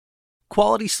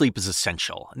Quality sleep is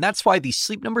essential, and that's why the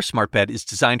Sleep Number Smart Bed is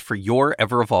designed for your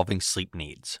ever-evolving sleep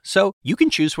needs. So you can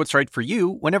choose what's right for you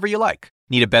whenever you like.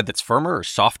 Need a bed that's firmer or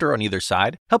softer on either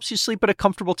side? Helps you sleep at a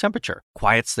comfortable temperature,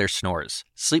 quiets their snores.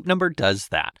 Sleep Number does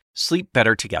that. Sleep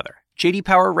better together. J.D.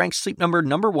 Power ranks Sleep Number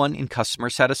 #1 in customer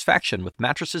satisfaction with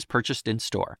mattresses purchased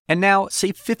in-store. And now,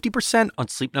 save 50% on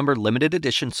Sleep Number limited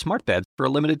edition smart beds for a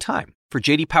limited time. For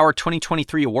J.D. Power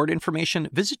 2023 award information,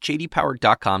 visit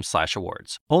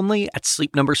jdpower.com/awards. Only at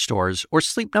Sleep Number stores or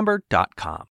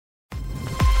sleepnumber.com.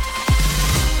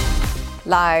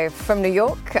 Live from New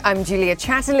York, I'm Julia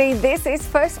Chatterley. This is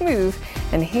First Move,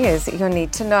 and here's your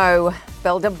need to know.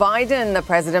 Builder Biden, the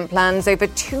president plans over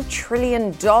 $2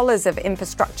 trillion of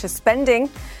infrastructure spending.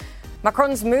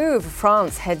 Macron's move,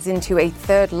 France heads into a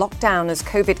third lockdown as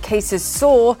COVID cases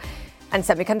soar. And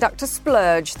semiconductor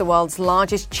splurge, the world's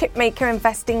largest chip maker,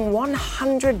 investing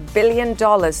 $100 billion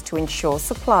to ensure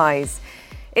supplies.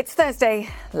 It's Thursday.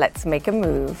 Let's make a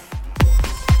move.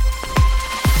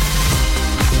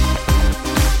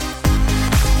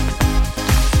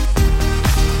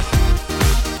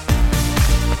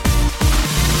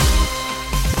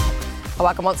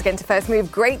 Welcome once again to First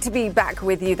Move. Great to be back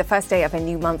with you. The first day of a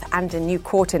new month and a new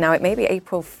quarter. Now, it may be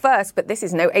April 1st, but this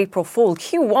is no April Fool.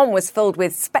 Q1 was filled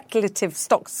with speculative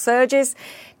stock surges,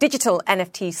 digital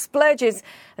NFT splurges,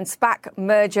 and SPAC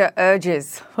merger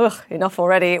urges. Enough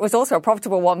already. It was also a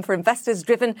profitable one for investors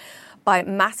driven by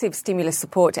massive stimulus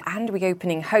support and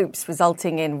reopening hopes,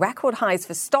 resulting in record highs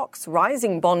for stocks,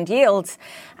 rising bond yields,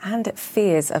 and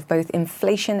fears of both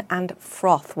inflation and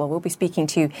froth. Well, we'll be speaking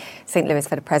to St. Louis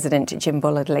Fed President Jim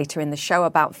Bullard later in the show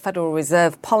about Federal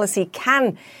Reserve policy.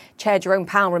 Can Chair Jerome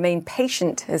Powell remain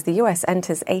patient as the U.S.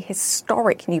 enters a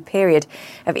historic new period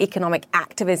of economic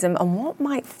activism, and what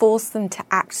might force them to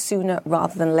act sooner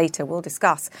rather than later? We'll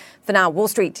discuss. For now, Wall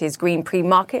Street is green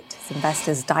pre-market as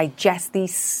investors digest the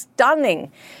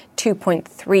stunning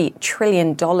 $2.3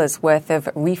 trillion worth of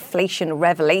reflation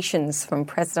revelations from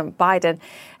President Biden.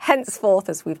 Henceforth,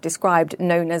 as we've described,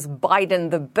 known as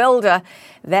Biden the Builder,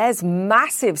 there's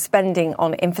massive spending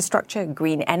on infrastructure,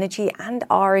 green energy and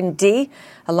R&D,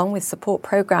 along with support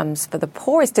programs for the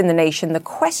poorest in the nation. The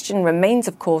question remains,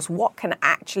 of course, what can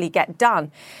actually get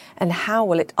done and how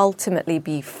will it ultimately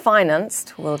be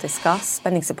financed? We'll discuss.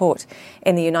 Spending support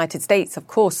in the United States, of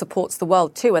course, supports the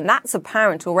world too, and that's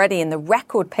apparent already in the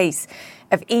record pace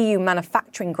of EU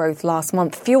manufacturing growth last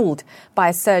month, fueled by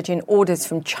a surge in orders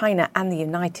from China and the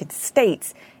United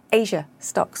States. Asia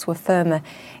stocks were firmer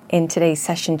in today's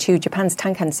session too. Japan's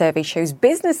Tankan survey shows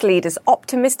business leaders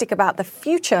optimistic about the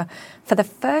future for the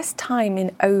first time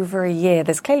in over a year.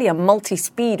 There's clearly a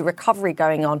multi-speed recovery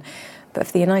going on. But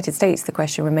for the United States, the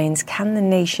question remains, can the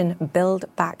nation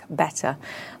build back better?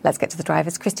 Let's get to the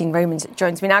drivers. Christine Romans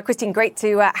joins me now. Christine, great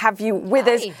to have you with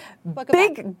us. Welcome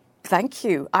back. Thank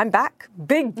you. I'm back.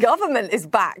 Big government is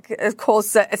back, of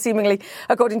course, seemingly,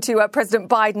 according to President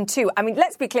Biden, too. I mean,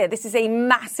 let's be clear. This is a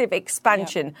massive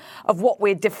expansion of what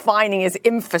we're defining as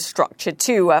infrastructure,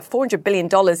 too. $400 billion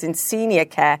in senior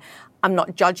care. I'm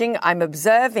not judging. I'm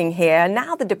observing here.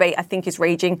 Now the debate, I think, is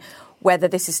raging whether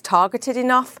this is targeted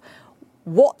enough,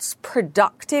 what's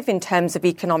productive in terms of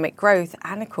economic growth,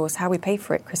 and, of course, how we pay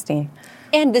for it, Christine.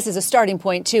 And this is a starting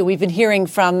point, too. We've been hearing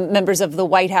from members of the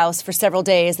White House for several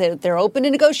days that they're open to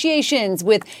negotiations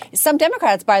with some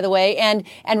Democrats, by the way, and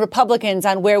Republicans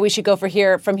on where we should go from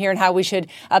here and how we should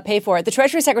pay for it. The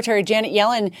Treasury Secretary, Janet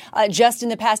Yellen, just in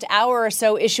the past hour or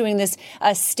so, issuing this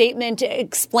statement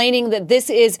explaining that this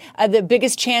is the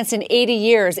biggest chance in 80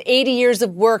 years. 80 years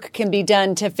of work can be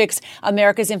done to fix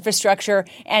America's infrastructure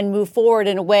and move forward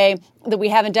in a way that we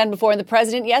haven't done before. And the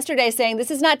president yesterday saying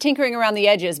this is not tinkering around the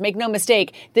edges. Make no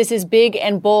mistake. This is big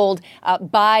and bold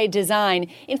by design.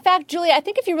 In fact, Julia, I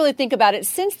think if you really think about it,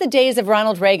 since the days of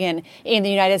Ronald Reagan in the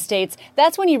United States,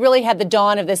 that's when you really had the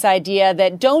dawn of this idea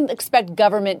that don't expect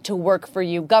government to work for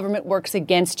you. Government works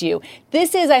against you.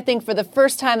 This is, I think, for the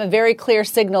first time, a very clear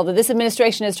signal that this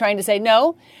administration is trying to say,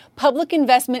 no, public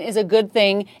investment is a good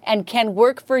thing and can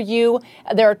work for you.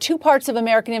 There are two parts of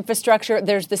American infrastructure.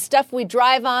 There's the stuff we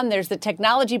drive on. There's the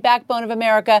technology backbone of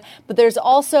America. But there's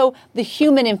also the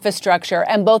human infrastructure.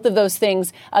 And both of those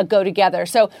things go together.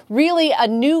 So really a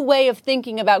new way of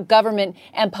thinking about government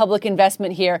and public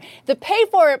investment here. The pay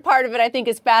for it part of it, I think,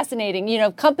 is fascinating. You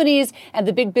know, companies and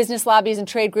the big business lobbies and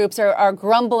trade groups are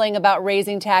grumbling about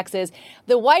raising taxes.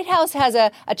 The White House has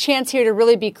a chance here to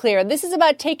really be clear. This is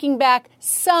about taking back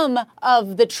some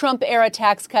of the Trump-era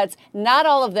tax cuts, not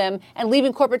all of them, and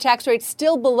leaving corporate tax rates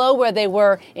still below where they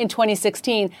were in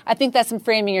 2016. I think that's some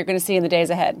framing you're going to see in the days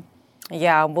ahead.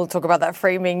 Yeah, we'll talk about that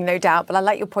framing, no doubt. But I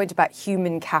like your point about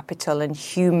human capital and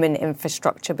human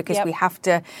infrastructure, because we have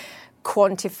to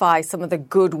quantify some of the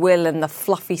goodwill and the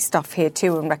fluffy stuff here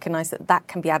too, and recognise that that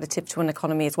can be additive to an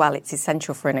economy as well. It's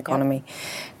essential for an economy.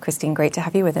 Christine, great to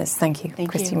have you with us. Thank you.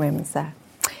 Christine Raymond's there.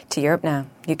 To Europe now.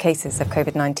 New cases of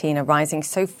COVID-19 are rising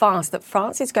so fast that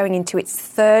France is going into its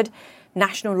third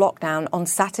national lockdown on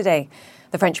Saturday.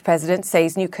 The French president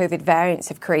says new COVID variants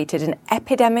have created an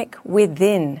epidemic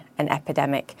within an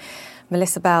epidemic.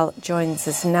 Melissa Bell joins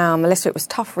us now. Melissa, it was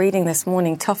tough reading this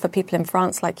morning, tough for people in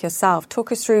France like yourself.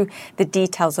 Talk us through the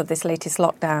details of this latest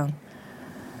lockdown.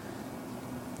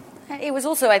 It was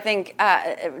also, I think,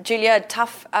 Julia, a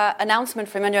tough announcement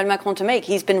for Emmanuel Macron to make.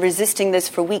 He's been resisting this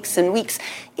for weeks and weeks.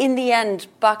 In the end,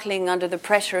 buckling under the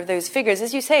pressure of those figures.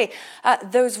 As you say,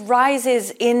 those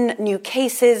rises in new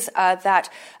cases, that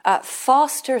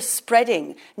faster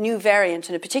spreading new variant,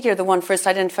 and in particular the one first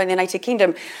identified in the United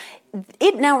Kingdom,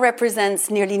 it now represents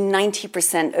nearly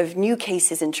 90% of new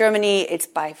cases in Germany. It's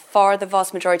by far the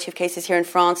vast majority of cases here in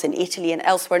France, in Italy and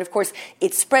elsewhere. And of course,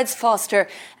 it spreads faster.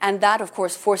 And that, of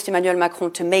course, forced Emmanuel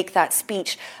Macron to make that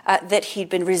speech that he'd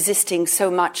been resisting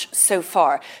so much so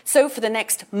far. So for the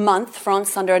next month,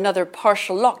 France under another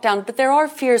partial lockdown. But there are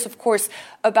fears, of course,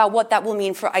 about what that will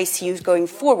mean for ICUs going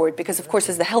forward. Because, of course,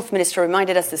 as the health minister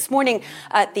reminded us this morning,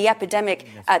 the epidemic,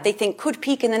 they think, could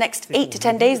peak in the next 8 to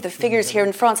 10 days, the figures here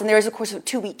in France. And there is, of course, a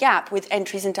 2-week gap with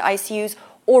entries into ICUs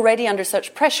already under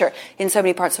such pressure in so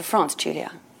many parts of France,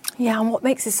 Julia. Yeah, and what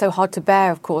makes it so hard to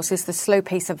bear, of course, is the slow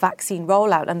pace of vaccine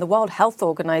rollout. And the World Health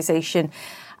Organization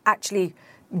actually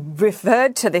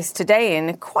referred to this today in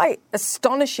a quite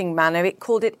astonishing manner. It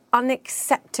called it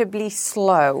unacceptably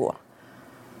slow.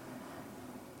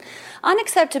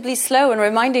 Unacceptably slow, and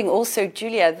reminding also,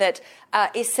 Julia, that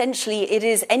essentially it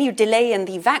is any delay in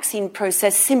the vaccine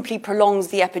process simply prolongs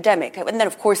the epidemic. And then,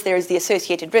 of course, there is the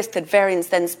associated risk that variants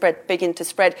then begin to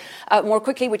spread more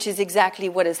quickly, which is exactly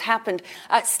what has happened.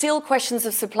 Still questions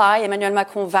of supply. Emmanuel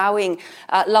Macron vowing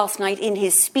last night in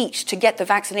his speech to get the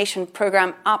vaccination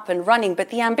program up and running.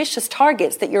 But the ambitious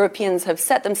targets that Europeans have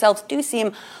set themselves do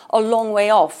seem a long way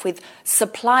off, with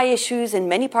supply issues in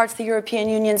many parts of the European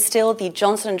Union still. The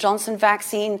Johnson & Johnson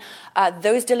vaccine,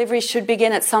 those deliveries should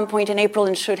begin at some point in April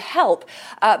and should help.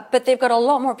 But they've got a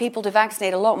lot more people to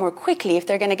vaccinate a lot more quickly if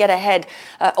they're going to get ahead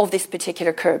of this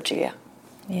particular curve, Julia.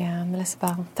 Yeah, Melissa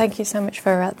Bell, thank you so much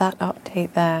for that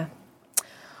update there.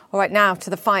 All right, now to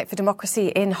the fight for democracy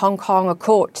in Hong Kong. A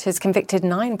court has convicted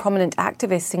 9 prominent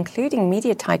activists, including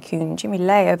media tycoon Jimmy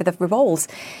Lai, over the roles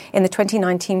in the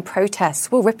 2019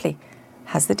 protests. Will Ripley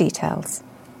has the details.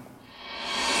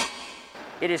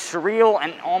 It is surreal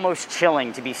and almost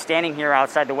chilling to be standing here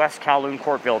outside the West Kowloon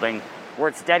Court building, where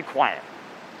it's dead quiet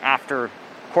after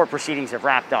court proceedings have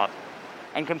wrapped up.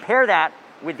 And compare that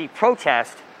with the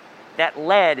protest that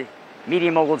led media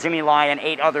mogul Jimmy Lai and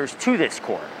 8 others to this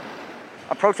court.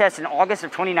 A protest in August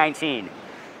of 2019,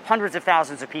 hundreds of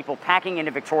thousands of people packing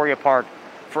into Victoria Park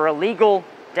for a legal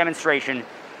demonstration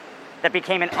that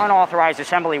became an unauthorized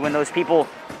assembly when those people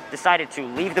decided to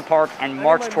leave the park and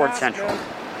march towards Central.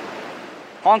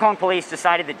 Hong Kong police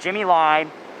decided that Jimmy Lai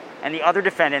and the other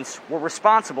defendants were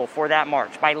responsible for that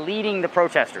march by leading the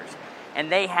protesters. And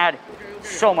they had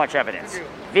so much evidence,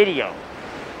 video,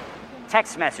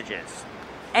 text messages,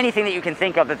 anything that you can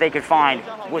think of that they could find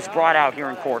was brought out here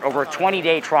in court over a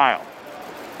 20-day trial.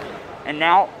 And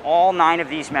now all 9 of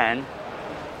these men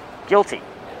guilty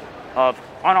of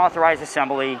unauthorized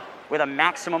assembly with a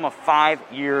maximum of 5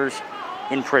 years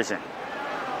in prison.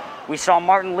 We saw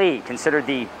Martin Lee, considered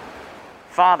the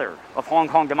father of Hong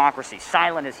Kong democracy,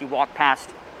 silent as he walked past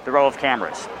the row of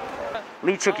cameras.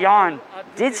 Lee Chuk-yan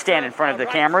did stand in front of the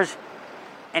cameras,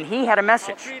 and he had a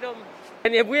message.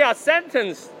 And if we are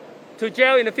sentenced to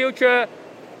jail in the future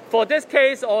for this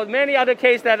case or many other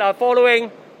cases that are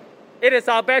following, it is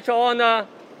our badge of honor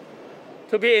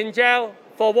to be in jail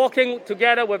for working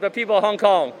together with the people of Hong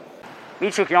Kong.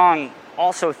 Lee Chuk-yan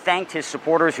also thanked his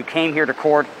supporters who came here to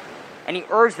court, and he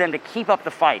urged them to keep up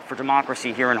the fight for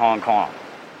democracy here in Hong Kong,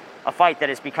 a fight that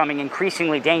is becoming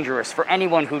increasingly dangerous for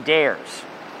anyone who dares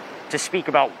to speak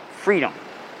about freedom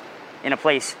in a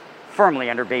place firmly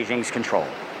under Beijing's control.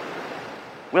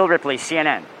 Will Ripley,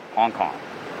 CNN, Hong Kong.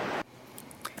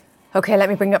 OK, let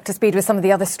me bring you up to speed with some of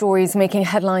the other stories making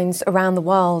headlines around the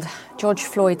world. George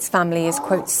Floyd's family is,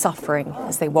 quote, suffering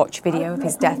as they watch video of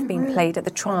his death being played at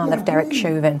the trial of Derek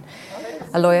Chauvin.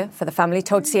 A lawyer for the family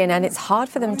told CNN it's hard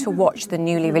for them to watch the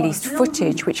newly released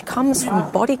footage, which comes from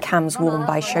body cams worn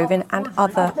by Chauvin and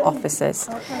other officers.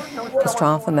 His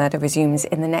trial for murder resumes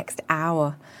in the next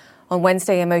hour. On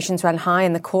Wednesday, emotions ran high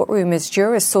in the courtroom as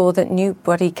jurors saw that new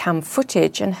body cam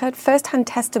footage and heard first-hand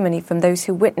testimony from those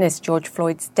who witnessed George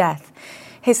Floyd's death.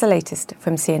 Here's the latest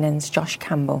from CNN's Josh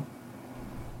Campbell.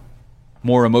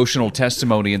 More emotional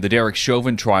testimony in the Derek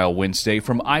Chauvin trial Wednesday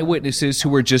from eyewitnesses who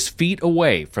were just feet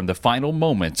away from the final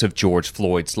moments of George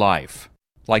Floyd's life.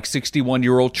 Like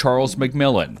 61-year-old Charles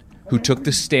McMillan, who took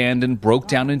the stand and broke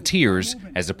down in tears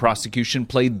as the prosecution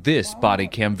played this body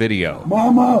cam video.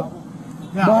 Mama!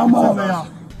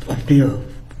 I feel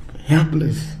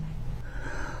helpless.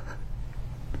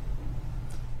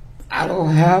 I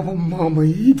don't have a mama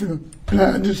either, and I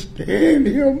understand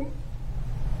him.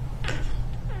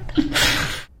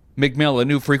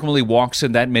 McMillan, who frequently walks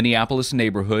in that Minneapolis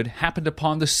neighborhood, happened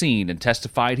upon the scene and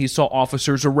testified he saw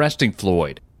officers arresting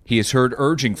Floyd. He is heard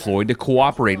urging Floyd to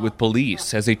cooperate with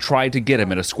police as they tried to get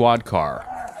him in a squad car.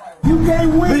 You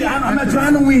can't win. I'm not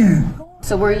trying to win.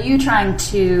 So were you trying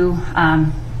to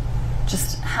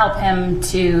just help him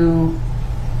to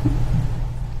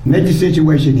make the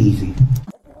situation easy?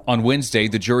 On Wednesday,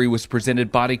 the jury was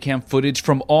presented body cam footage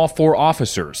from all four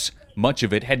officers. Much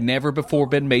of it had never before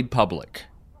been made public.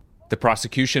 The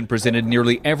prosecution presented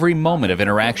nearly every moment of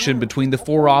interaction between the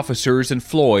four officers and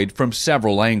Floyd from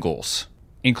several angles,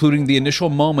 including the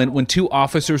initial moment when two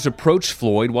officers approached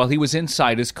Floyd while he was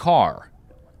inside his car.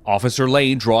 Officer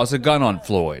Lane draws a gun on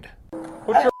Floyd.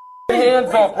 Put your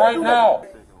hands up right now.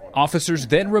 Officers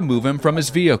then remove him from his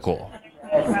vehicle.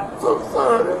 I'm so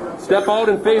sorry. Step out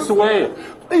and face away.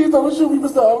 Please don't shoot me,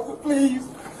 Mr. Officer. Please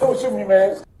don't shoot me,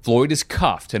 man. Floyd is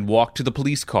cuffed and walked to the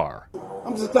police car.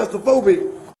 I'm just claustrophobic.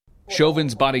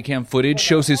 Chauvin's body cam footage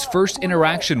shows his first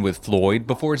interaction with Floyd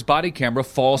before his body camera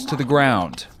falls to the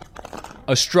ground.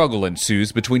 A struggle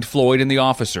ensues between Floyd and the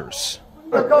officers.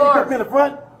 The car in the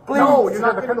front, please. No, you're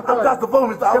not in the front. I'm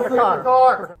claustrophobic, Mr.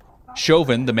 Officer.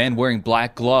 Chauvin, the man wearing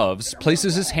black gloves,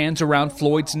 places his hands around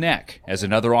Floyd's neck as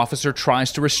another officer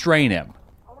tries to restrain him.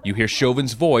 You hear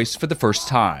Chauvin's voice for the first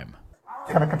time.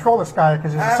 Kind of control this guy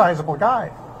because he's a sizable guy.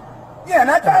 Yeah,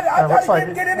 and I tried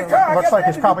to get in the car. Looks like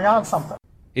he's probably on something.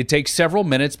 It takes several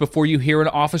minutes before you hear an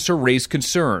officer raise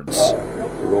concerns.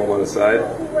 We're going on the side.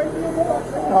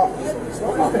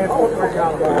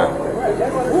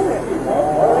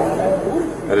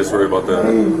 I just worry about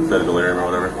the delirium or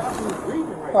whatever.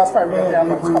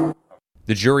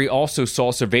 The jury also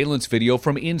saw surveillance video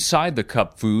from inside the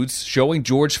Cup Foods showing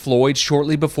George Floyd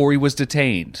shortly before he was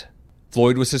detained.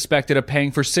 Floyd was suspected of paying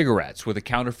for cigarettes with a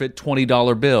counterfeit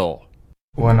 $20 bill.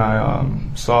 When I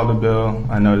saw the bill,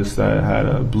 I noticed that it had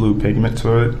a blue pigment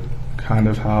to it, kind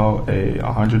of how a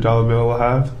 $100 bill will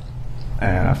have,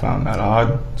 and I found that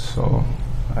odd, so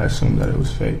I assumed that it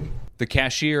was fake. The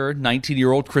cashier,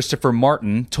 19-year-old Christopher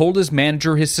Martin, told his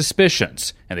manager his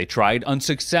suspicions, and they tried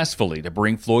unsuccessfully to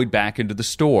bring Floyd back into the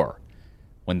store.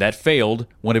 When that failed,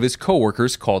 one of his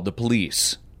coworkers called the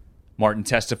police. Martin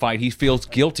testified he feels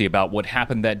guilty about what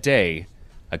happened that day,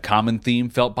 a common theme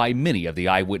felt by many of the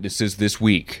eyewitnesses this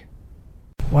week.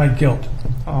 Why guilt?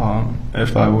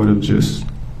 If I would have just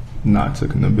not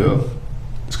taken the bill,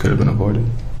 this could have been avoided.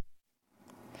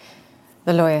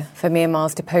 The lawyer for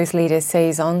Myanmar's deposed leader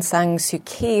says Aung San Suu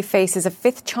Kyi faces a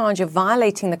fifth charge of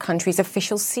violating the country's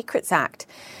Official Secrets Act.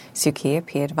 Suu Kyi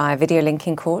appeared via video link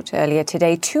in court earlier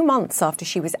today, 2 months after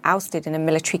she was ousted in a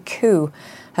military coup.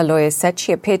 Her lawyers said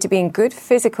she appeared to be in good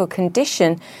physical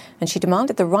condition and she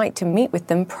demanded the right to meet with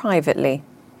them privately.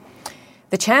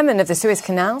 The chairman of the Suez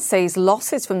Canal says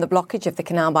losses from the blockage of the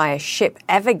canal by a ship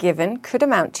Ever Given could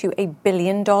amount to $1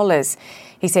 billion.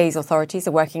 He says authorities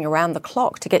are working around the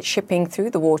clock to get shipping through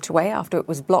the waterway after it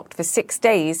was blocked for 6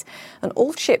 days, and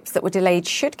all ships that were delayed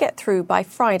should get through by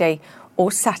Friday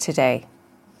or Saturday.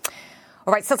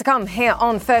 All right, still to come here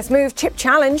on First Move. Chip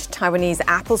challenge. Taiwanese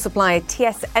Apple supplier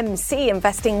TSMC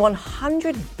investing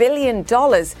 $100 billion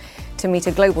to meet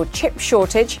a global chip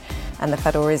shortage. And the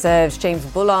Federal Reserve's James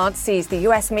Bullard sees the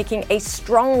US making a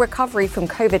strong recovery from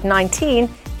COVID-19.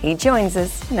 He joins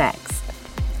us next.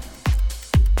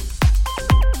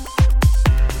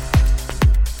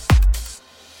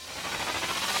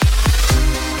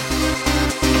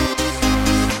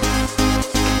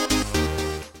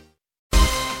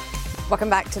 Welcome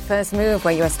back to First Move,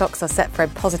 where US stocks are set for a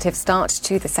positive start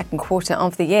to the second quarter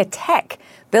of the year. Tech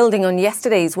building on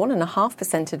yesterday's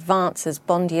 1.5% advance as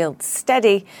bond yields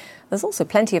steady. There's also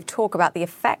plenty of talk about the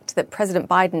effect that President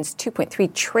Biden's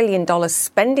 $2.3 trillion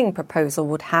spending proposal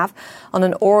would have on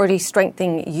an already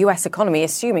strengthening US economy,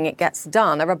 assuming it gets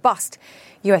done. A robust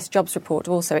US jobs report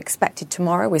also expected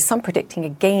tomorrow, with some predicting a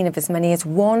gain of as many as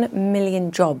 1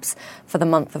 million jobs for the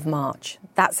month of March.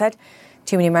 That said,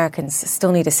 Too many Americans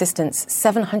still need assistance.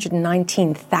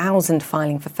 719,000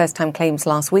 filing for first-time claims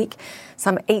last week.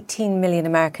 Some 18 million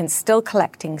Americans still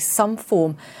collecting some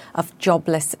form of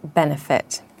jobless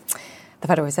benefit. The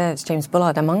Federal Reserve's James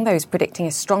Bullard among those predicting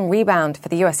a strong rebound for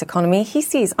the U.S. economy. He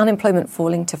sees unemployment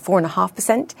falling to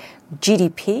 4.5%,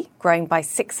 GDP growing by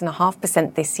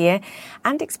 6.5% this year,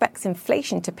 and expects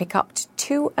inflation to pick up to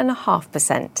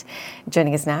 2.5%.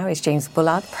 Joining us now is James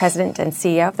Bullard, President and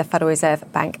CEO of the Federal Reserve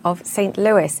Bank of St.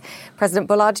 Louis. President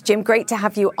Bullard, Jim, great to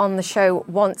have you on the show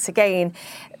once again.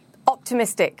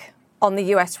 Optimistic on the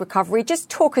U.S. recovery.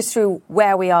 Just talk us through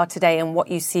where we are today and what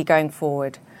you see going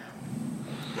forward.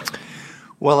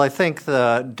 Well, I think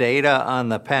the data on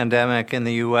the pandemic in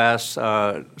the U.S.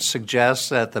 Suggests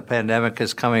that the pandemic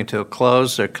is coming to a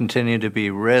close. There continue to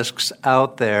be risks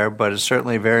out there, but it's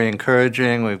certainly very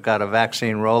encouraging. We've got a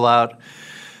vaccine rollout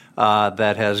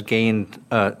that has gained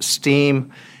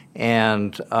steam.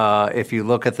 And if you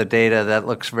look at the data, that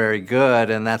looks very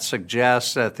good. And that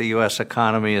suggests that the U.S.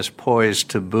 economy is poised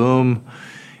to boom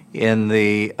in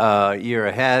the year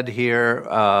ahead here.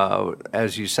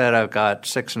 As you said, I've got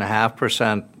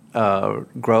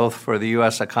 6.5% growth for the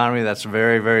U.S. economy. That's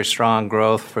very, very strong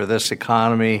growth for this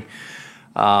economy,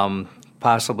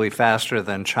 possibly faster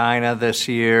than China this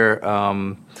year.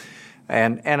 And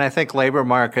I think labor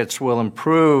markets will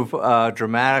improve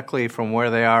dramatically from where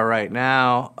they are right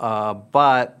now,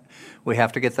 but we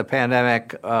have to get the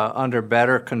pandemic under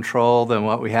better control than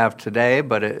what we have today,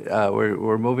 but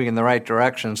we're moving in the right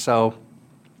direction. So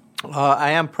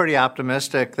I am pretty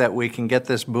optimistic that we can get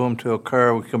this boom to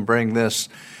occur. We can bring this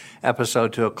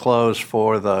episode to a close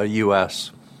for the U.S.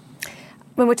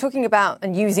 When we're talking about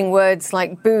and using words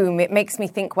like boom, it makes me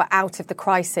think we're out of the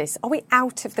crisis. Are we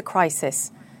out of the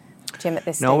crisis, Jim, at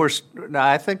this stage? No,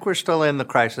 I think we're still in the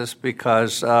crisis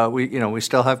because we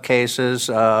still have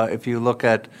cases. If you look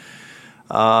at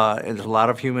there's a lot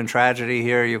of human tragedy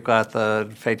here. You've got the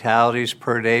fatalities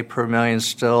per day per million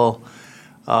still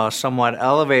somewhat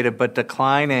elevated, but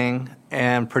declining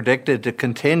and predicted to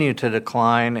continue to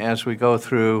decline as we go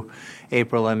through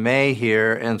April and May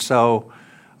here. And so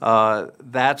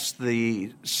that's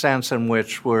the sense in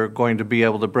which we're going to be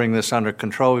able to bring this under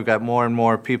control. We've got more and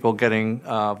more people getting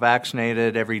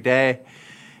vaccinated every day.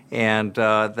 And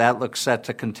that looks set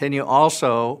to continue.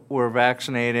 Also, we're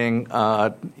vaccinating,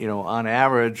 on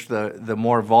average, the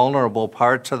more vulnerable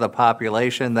parts of the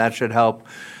population. That should help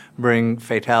bring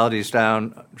fatalities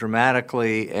down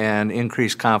dramatically and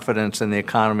increase confidence in the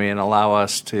economy and allow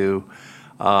us to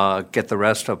get the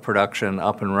rest of production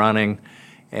up and running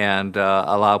and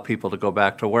allow people to go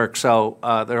back to work. So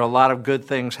there are a lot of good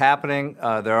things happening.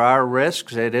 There are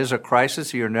risks. It is a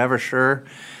crisis. You're never sure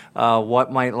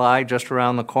what might lie just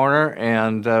around the corner,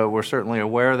 and we're certainly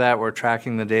aware of that. We're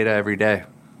tracking the data every day.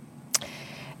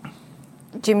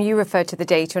 Jim, you referred to the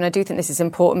data, and I do think this is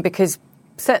important because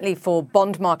certainly for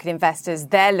bond market investors,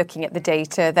 they're looking at the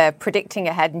data, they're predicting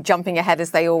ahead and jumping ahead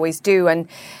as they always do, and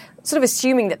sort of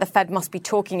assuming that the Fed must be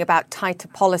talking about tighter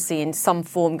policy in some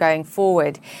form going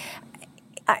forward.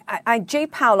 Jay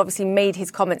Powell obviously made his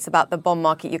comments about the bond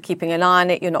market. You're keeping an eye on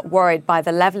it. You're not worried by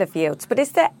the level of yields. But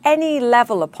is there any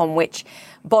level upon which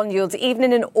bond yields, even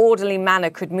in an orderly manner,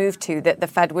 could move to that the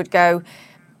Fed would go,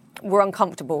 we're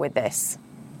uncomfortable with this?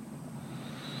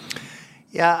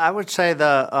 Yeah, I would say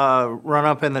the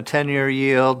run-up in the 10-year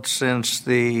yield since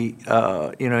the,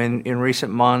 in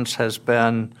recent months has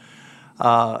been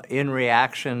in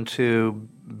reaction to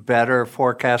better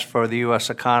forecast for the U.S.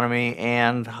 economy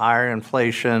and higher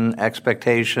inflation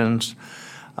expectations.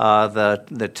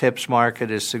 The TIPS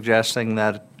market is suggesting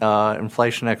that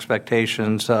inflation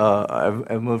expectations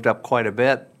have moved up quite a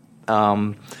bit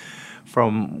from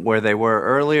where they were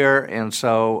earlier, and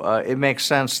so it makes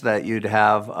sense that you'd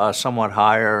have somewhat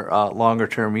higher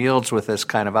longer-term yields with this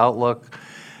kind of outlook.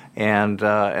 And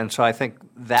so I think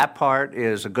that part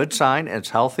is a good sign. It's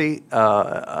healthy,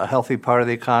 a healthy part of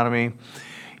the economy.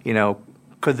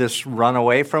 Could this run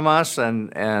away from us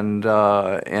and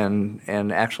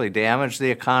actually damage the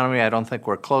economy? I don't think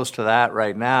we're close to that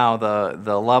right now.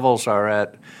 The levels are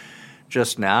at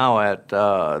just now at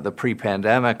the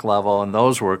pre-pandemic level, and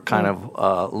those were kind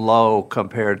of low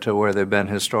compared to where they've been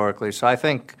historically. So I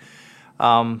think,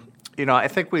 I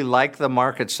think we like the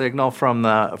market signal from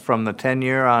the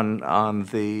 10-year on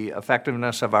the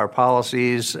effectiveness of our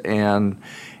policies and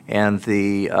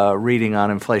the reading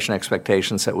on inflation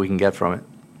expectations that we can get from it.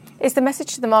 Is the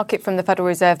message to the market from the Federal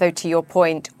Reserve, though, to your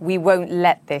point, we won't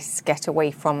let this get away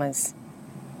from us?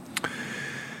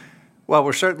 Well,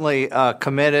 we're certainly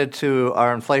committed to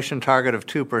our inflation target of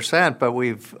 2%, but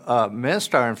we've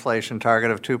missed our inflation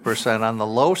target of 2% on the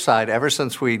low side ever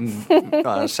since we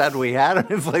said we had an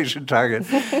inflation target.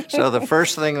 So the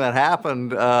first thing that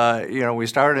happened, we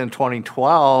started in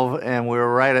 2012 and we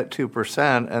were right at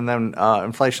 2%, and then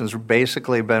inflation's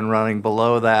basically been running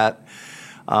below that,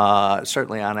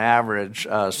 certainly on average,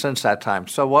 since that time.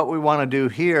 So what we want to do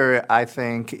here, I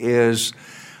think, is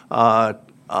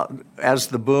as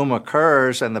the boom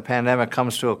occurs and the pandemic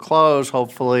comes to a close,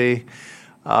 hopefully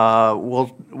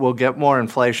we'll get more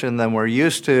inflation than we're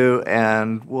used to,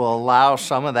 and we'll allow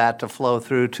some of that to flow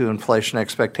through to inflation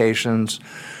expectations,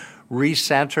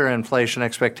 recenter inflation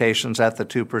expectations at the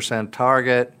 2%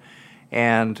 target,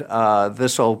 and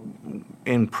this will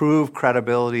improve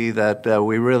credibility that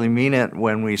we really mean it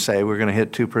when we say we're going to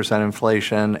hit 2%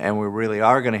 inflation, and we really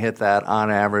are going to hit that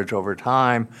on average over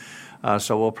time.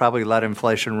 So we'll probably let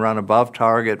inflation run above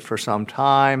target for some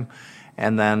time,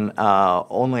 and then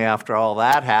only after all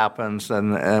that happens,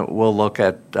 then we'll look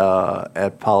at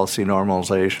policy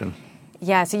normalization.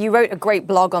 Yeah, so you wrote a great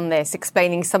blog on this,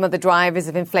 explaining some of the drivers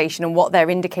of inflation and what they're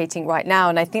indicating right now.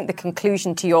 And I think the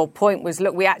conclusion to your point was,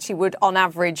 look, we actually would, on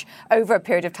average, over a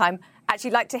period of time, actually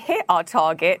like to hit our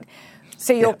target.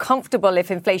 So you're comfortable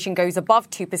if inflation goes above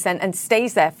 2% and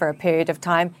stays there for a period of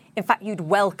time. In fact, you'd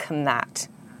welcome that.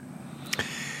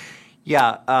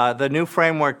 Yeah, the new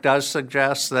framework does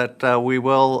suggest that we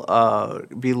will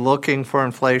be looking for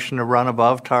inflation to run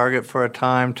above target for a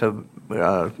time to,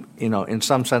 in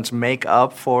some sense, make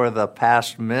up for the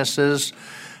past misses.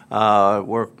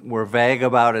 We're vague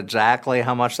about exactly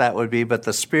how much that would be, but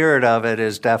the spirit of it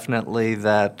is definitely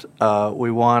that we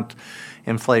want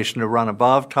inflation to run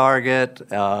above target,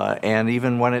 and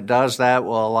even when it does that,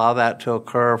 we'll allow that to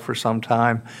occur for some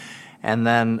time. And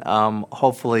then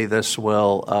hopefully this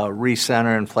will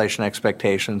recenter inflation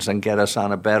expectations and get us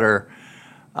on a better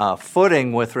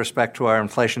footing with respect to our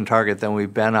inflation target than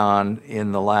we've been on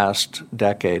in the last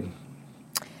decade.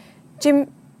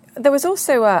 Jim, there was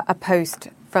also a post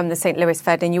from the St. Louis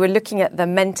Fed, and you were looking at the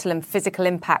mental and physical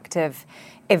impact of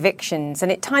evictions.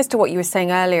 And it ties to what you were saying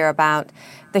earlier about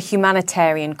the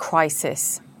humanitarian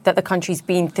crisis that the country's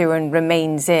been through and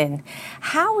remains in.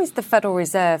 How is the Federal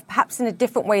Reserve, perhaps in a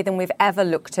different way than we've ever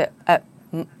looked at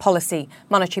policy,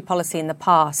 monetary policy in the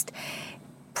past,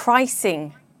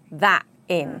 pricing that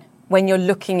in when you're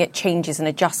looking at changes and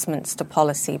adjustments to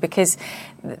policy? Because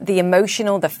the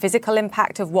emotional, the physical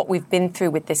impact of what we've been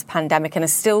through with this pandemic and are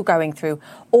still going through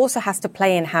also has to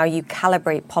play in how you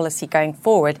calibrate policy going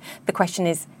forward. The question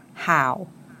is, how?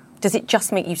 Does it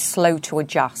just make you slow to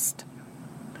adjust?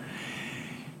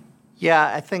 Yeah,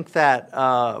 I think that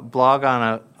blog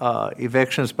on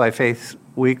evictions by Faith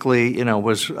Weekly,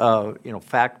 was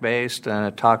fact-based, and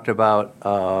it talked about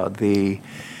the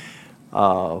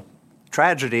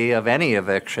tragedy of any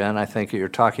eviction. I think you're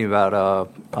talking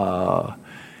about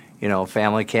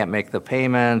family can't make the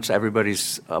payments,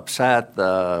 everybody's upset,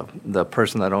 the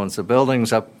person that owns the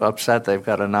building's upset, they've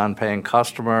got a non-paying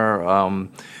customer.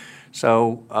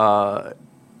 So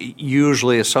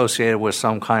usually associated with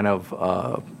some kind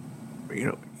of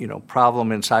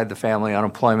problem inside the family,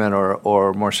 unemployment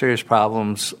or more serious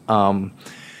problems.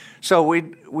 So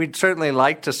we'd certainly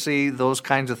like to see those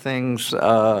kinds of things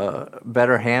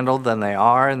better handled than they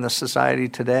are in the society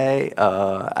today.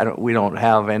 We don't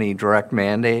have any direct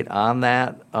mandate on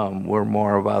that. We're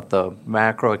more about the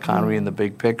macro economy and the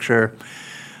big picture.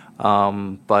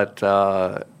 But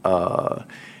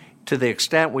to the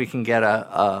extent we can get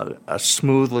a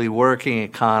smoothly working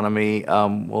economy,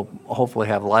 we'll hopefully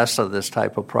have less of this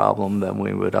type of problem than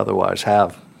we would otherwise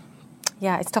have.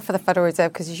 Yeah, it's tough for the Federal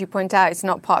Reserve because, as you point out, it's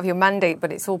not part of your mandate,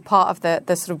 but it's all part of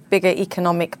the sort of bigger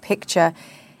economic picture.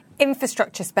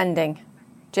 Infrastructure spending.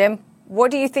 Jim,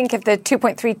 what do you think of the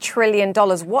 $2.3 trillion?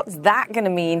 What's that going to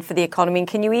mean for the economy? And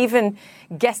can you even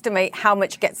guesstimate how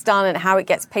much gets done and how it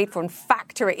gets paid for and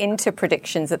factor it into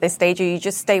predictions at this stage, or you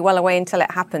just stay well away until it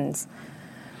happens?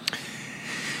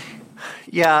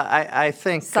 Yeah, I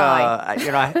think I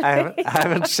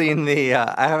haven't seen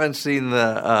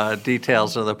the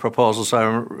details of the proposal,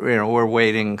 so we're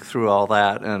wading through all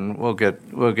that, and we'll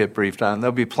get briefed on.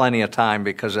 There'll be plenty of time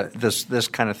because this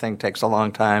kind of thing takes a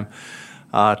long time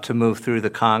to move through the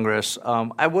Congress.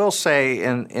 I will say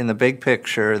in the big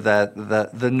picture that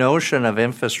the notion of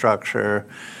infrastructure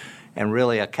and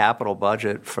really a capital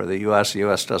budget for the U.S.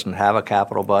 doesn't have a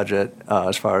capital budget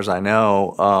as far as I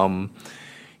know.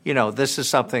 This is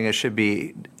something that should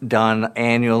be done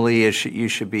annually. You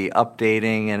should be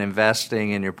updating and investing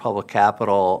in your public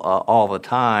capital all the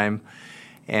time.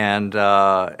 And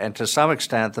to some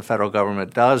extent, the federal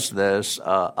government does this.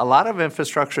 A lot of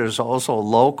infrastructure is also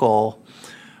local,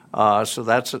 so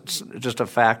that's just a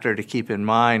factor to keep in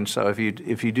mind. So if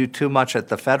you do too much at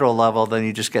the federal level, then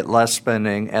you just get less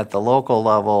spending at the local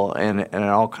level, and it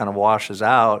all kind of washes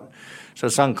out. So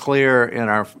it's unclear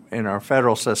in our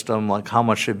federal system, like how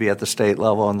much should be at the state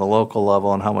level and the local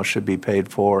level, and how much should be paid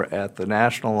for at the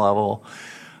national level.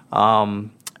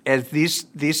 And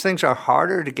these things are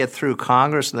harder to get through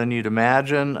Congress than you'd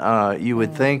imagine. You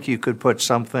would think you could put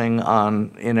something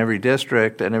in every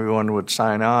district and everyone would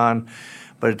sign on,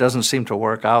 but it doesn't seem to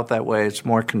work out that way. It's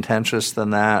more contentious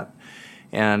than that.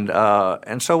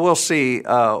 And so we'll see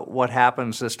what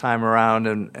happens this time around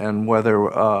and whether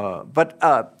but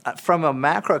from a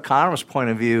macroeconomist point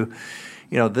of view,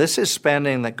 this is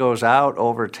spending that goes out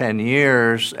over 10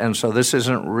 years, and so this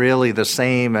isn't really the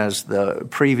same as the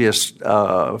previous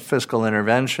fiscal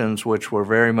interventions, which were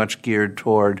very much geared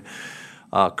toward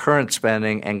current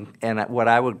spending and what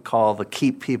I would call the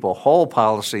keep people whole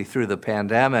policy through the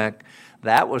pandemic.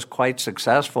 That was quite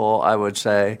successful, I would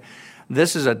say.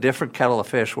 This is a different kettle of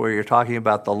fish where you're talking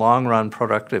about the long-run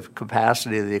productive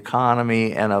capacity of the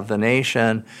economy and of the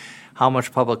nation. How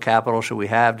much public capital should we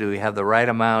have? Do we have the right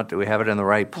amount? Do we have it in the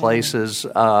right places?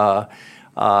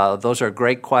 Those are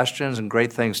great questions and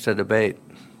great things to debate.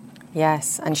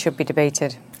 Yes, and should be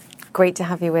debated. Great to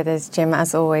have you with us, Jim,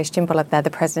 as always. Jim Bullard there, the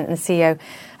President and CEO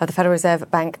of the Federal Reserve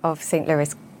Bank of St.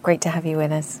 Louis. Great to have you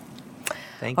with us.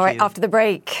 Thank you. All right, after the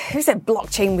break, who said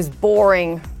blockchain was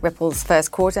boring? Ripple's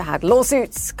first quarter had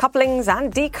lawsuits, couplings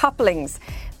and decouplings.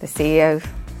 The CEO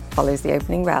follows the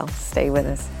opening bell. Stay with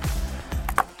us.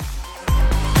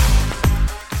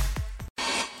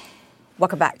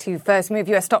 Welcome back to First Move.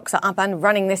 US stocks are up and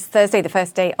running this Thursday, the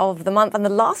first day of the month, and the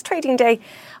last trading day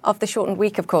of the shortened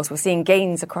week, of course. We're seeing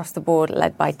gains across the board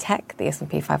led by tech, the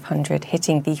S&P 500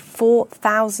 hitting the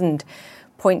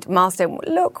 4,000-point milestone.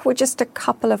 Look, we're just a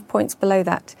couple of points below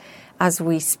that as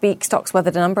we speak. Stocks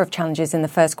weathered a number of challenges in the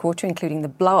first quarter, including the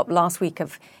blow-up last week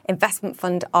of investment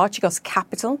fund Archegos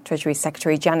Capital. Treasury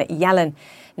Secretary Janet Yellen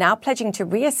now pledging to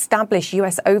re-establish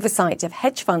US oversight of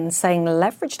hedge funds, saying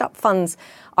leveraged-up funds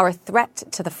are a threat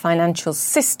to the financial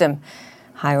system.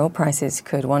 Higher oil prices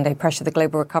could one day pressure the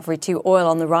global recovery too. Oil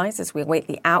on the rise as we await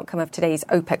the outcome of today's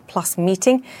OPEC Plus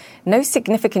meeting. No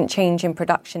significant change in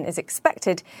production is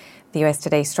expected. The US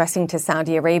today stressing to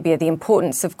Saudi Arabia the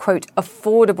importance of, quote,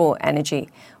 affordable energy.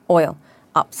 Oil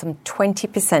up some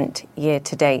 20% year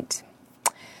to date.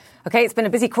 Okay, it's been a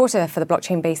busy quarter for the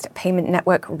blockchain-based payment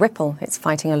network Ripple. It's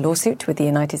fighting a lawsuit with the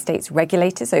United States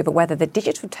regulators over whether the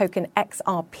digital token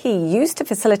XRP used to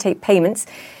facilitate payments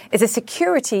is a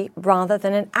security rather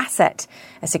than an asset.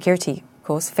 A security, of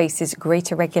course, faces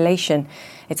greater regulation.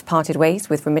 It's parted ways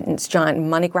with remittance giant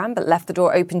MoneyGram, but left the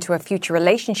door open to a future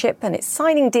relationship, and it's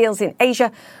signing deals in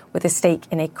Asia with a stake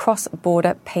in a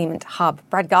cross-border payment hub.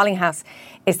 Brad Garlinghouse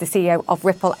is the CEO of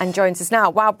Ripple and joins us now.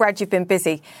 Wow, Brad, you've been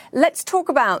busy. Let's talk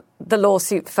about the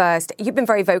lawsuit first. You've been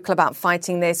very vocal about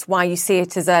fighting this, why you see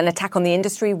it as an attack on the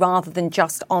industry rather than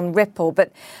just on Ripple.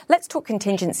 But let's talk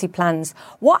contingency plans.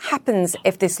 What happens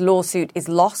if this lawsuit is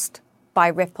lost by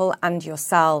Ripple and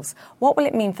yourselves? What will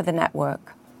it mean for the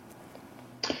network?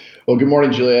 Well, good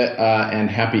morning, Julia,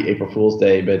 and happy April Fool's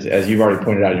Day. But as you've already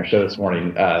pointed out in your show this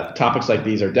morning, topics like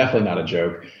these are definitely not a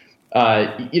joke.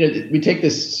 We take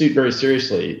this suit very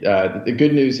seriously. The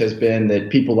good news has been that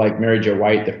people like Mary Jo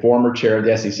White, the former chair of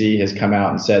the SEC, has come out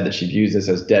and said that she views this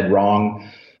as dead wrong.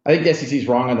 I think the SEC is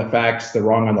wrong on the facts. They're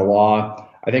wrong on the law.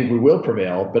 I think we will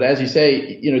prevail. But as you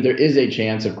say, there is a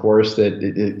chance, of course, that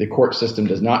the court system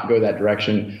does not go that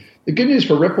direction. The good news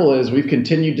for Ripple is we've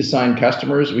continued to sign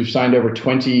customers. We've signed over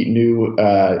 20 new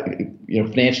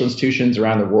financial institutions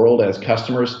around the world as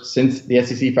customers since the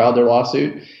SEC filed their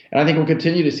lawsuit. And I think we'll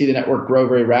continue to see the network grow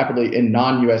very rapidly in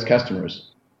non-U.S.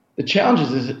 customers. The challenge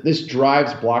is this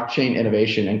drives blockchain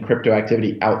innovation and crypto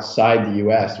activity outside the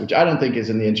U.S., which I don't think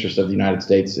is in the interest of the United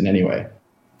States in any way.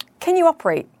 Can you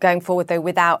operate going forward, though,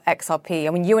 without XRP? I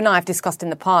mean, you and I have discussed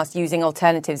in the past using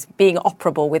alternatives, being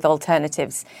operable with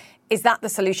alternatives. Is that the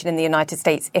solution in the United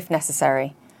States, if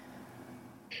necessary?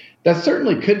 That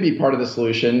certainly could be part of the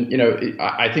solution.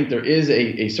 I think there is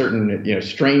a certain,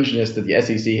 strangeness that the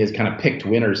SEC has kind of picked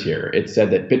winners here. It said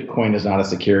that Bitcoin is not a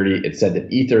security. It said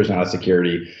that Ether is not a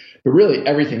security. But really,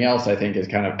 everything else, I think, is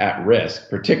kind of at risk,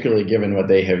 particularly given what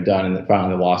they have done in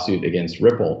filing the lawsuit against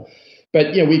Ripple.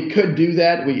 But, we could do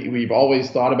that. We've always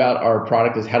thought about our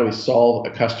product as how do we solve a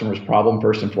customer's problem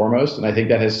first and foremost. And I think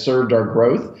that has served our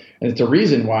growth. And it's a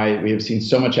reason why we have seen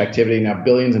so much activity now,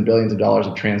 billions and billions of dollars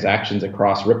of transactions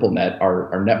across RippleNet,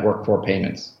 our network for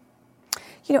payments.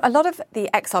 You know, a lot of the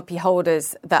XRP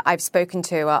holders that I've spoken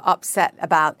to are upset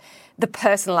about the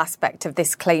personal aspect of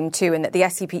this claim too, and that the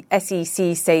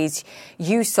SEC says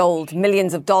you sold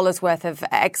millions of dollars worth of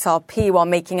XRP while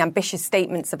making ambitious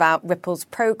statements about Ripple's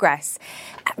progress.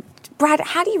 Brad,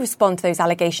 how do you respond to those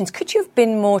allegations? Could you have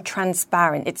been more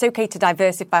transparent? It's okay to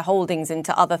diversify holdings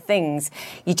into other things.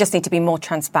 You just need to be more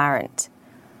transparent.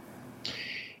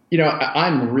 You know,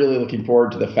 I'm really looking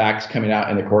forward to the facts coming out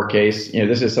in the court case. You know,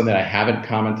 this is something I haven't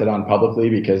commented on publicly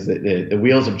because the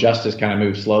wheels of justice kind of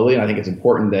move slowly. And I think it's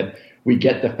important that we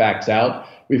get the facts out.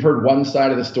 We've heard one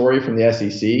side of the story from the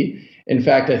SEC. In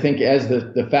fact, I think as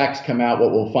the facts come out,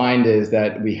 what we'll find is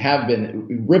that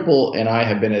Ripple and I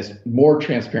have been as more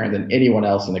transparent than anyone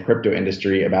else in the crypto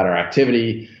industry about our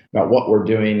activity, about what we're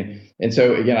doing. And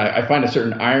so, again, I find a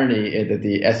certain irony that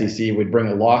the SEC would bring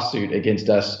a lawsuit against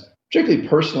us, particularly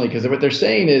personally, because what they're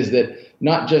saying is that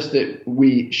not just that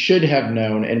we should have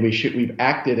known and we've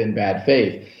acted in bad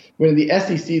faith, when the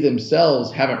SEC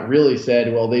themselves haven't really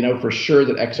said, well, they know for sure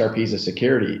that XRP is a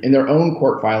security. In their own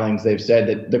court filings, they've said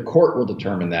that the court will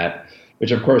determine that,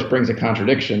 which of course brings a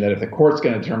contradiction that if the court's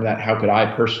going to determine that, how could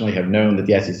I personally have known that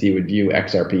the SEC would view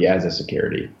XRP as a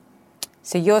security?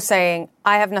 So you're saying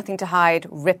I have nothing to hide,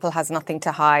 Ripple has nothing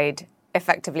to hide,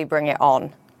 effectively bring it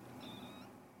on.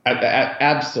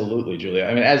 Absolutely, Julia.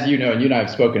 I mean, as you know, and you and I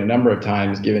have spoken a number of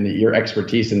times, given your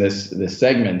expertise in this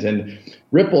segment, and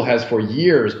Ripple has for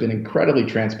years been incredibly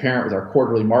transparent with our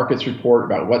quarterly markets report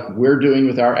about what we're doing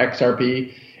with our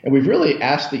XRP. And we've really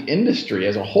asked the industry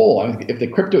as a whole, I mean, if the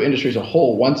crypto industry as a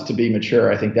whole wants to be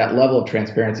mature, I think that level of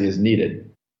transparency is needed.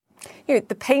 You know,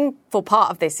 the painful part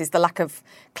of this is the lack of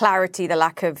clarity, the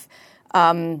lack of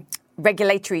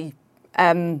regulatory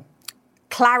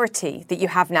clarity that you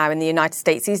have now in the United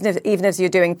States, even as you're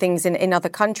doing things in other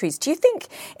countries. Do you think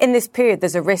in this period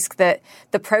there's a risk that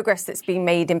the progress that's being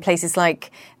made in places like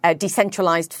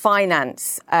decentralized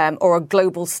finance or a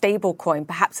global stablecoin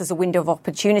perhaps as a window of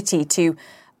opportunity to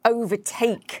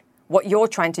overtake what you're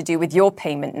trying to do with your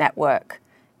payment network?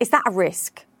 Is that a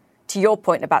risk, to your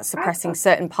point about suppressing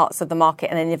certain parts of the market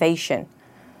and innovation?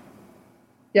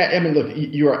 Yeah, I mean, look,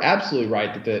 you are absolutely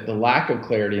right that the lack of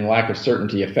clarity and lack of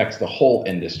certainty affects the whole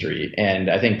industry. And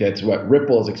I think that's what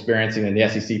Ripple is experiencing, and the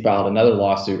SEC filed another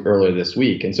lawsuit earlier this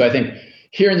week. And so I think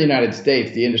here in the United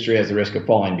States, the industry has the risk of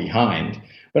falling behind.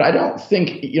 But I don't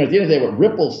think, you know, at the end of the day, what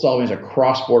Ripple's solving is a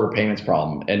cross-border payments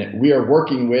problem. And we are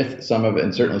working with some of,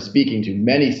 and certainly speaking to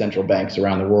many central banks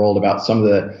around the world about some of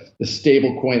the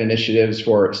stable coin initiatives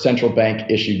for central bank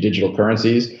issued digital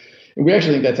currencies. And we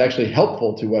actually think that's actually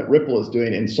helpful to what Ripple is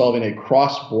doing in solving a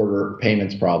cross-border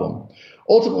payments problem.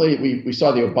 Ultimately, we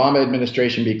saw the Obama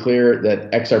administration be clear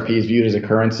that XRP is viewed as a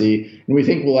currency, and we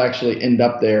think we'll actually end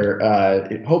up there,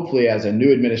 hopefully, as a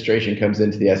new administration comes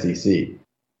into the SEC.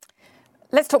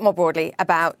 Let's talk more broadly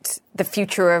about the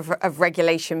future of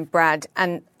regulation, Brad.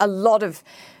 And a lot of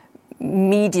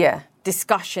media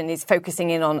discussion is focusing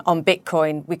in on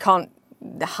Bitcoin. We can't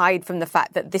hide from the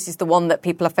fact that this is the one that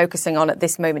people are focusing on at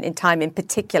this moment in time in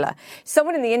particular.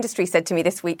 Someone in the industry said to me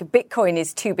this week, Bitcoin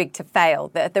is too big to fail.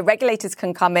 The regulators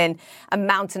can come in and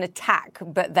mount an attack,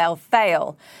 but they'll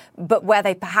fail. But where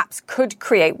they perhaps could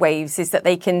create waves is that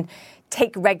they can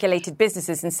take regulated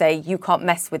businesses and say, you can't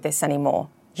mess with this anymore.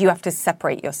 You have to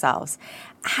separate yourselves.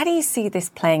 How do you see this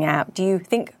playing out? Do you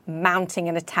think mounting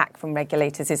an attack from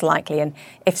regulators is likely? And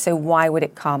if so, why would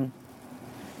it come?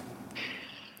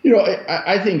 You know,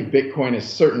 I think Bitcoin is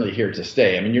certainly here to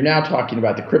stay. I mean, you're now talking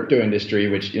about the crypto industry,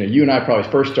 which, you know, you and I probably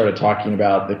first started talking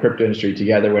about the crypto industry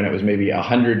together when it was maybe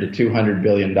 $100 to $200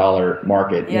 billion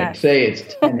market. Yes. You know, today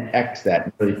it's 10x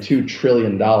that, nearly $2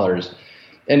 trillion.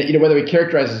 And, you know, whether we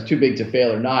characterize it as too big to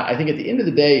fail or not, I think at the end of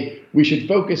the day, we should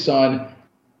focus on,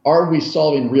 are we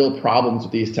solving real problems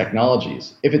with these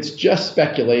technologies? If it's just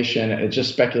speculation and it's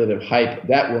just speculative hype,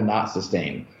 that will not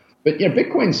sustain. But, you know,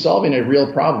 Bitcoin's solving a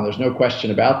real problem. There's no question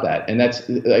about that. And that's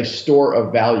a store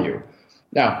of value.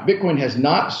 Now, Bitcoin has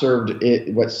not served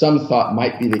what some thought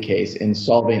might be the case in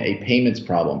solving a payments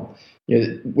problem. You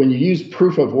know, when you use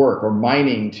proof of work or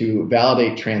mining to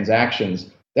validate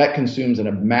transactions, that consumes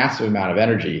a massive amount of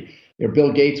energy. You know,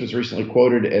 Bill Gates was recently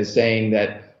quoted as saying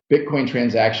that Bitcoin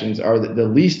transactions are the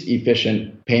least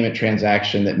efficient payment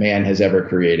transaction that man has ever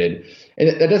created. And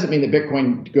that doesn't mean that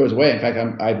Bitcoin goes away. In fact,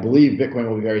 I believe Bitcoin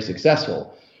will be very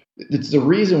successful. It's the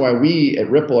reason why we at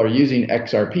Ripple are using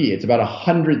XRP. It's about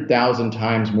 100,000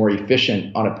 times more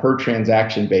efficient on a per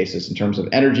transaction basis in terms of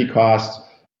energy costs,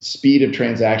 speed of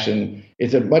transaction.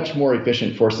 It's a much more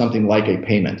efficient for something like a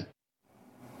payment.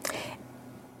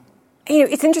 You know,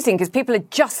 it's interesting because people are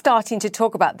just starting to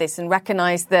talk about this and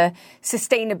recognize the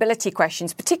sustainability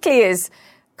questions, particularly as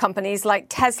companies like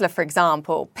Tesla, for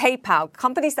example, PayPal,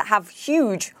 companies that have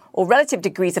huge or relative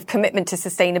degrees of commitment to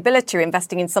sustainability, or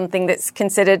investing in something that's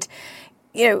considered,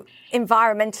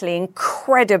 environmentally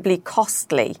incredibly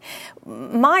costly.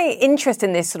 My interest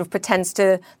in this sort of pertains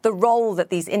to the role that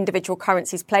these individual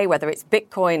currencies play, whether it's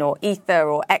Bitcoin or Ether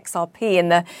or XRP, in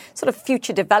the sort of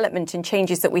future development and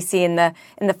changes that we see in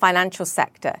the financial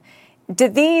sector. Do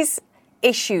these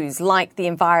issues, like the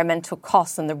environmental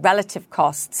costs and the relative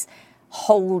costs,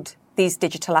 hold these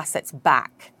digital assets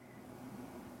back?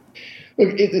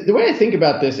 Look, the way I think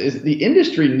about this is the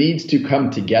industry needs to come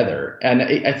together. And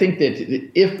I think that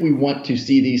if we want to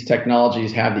see these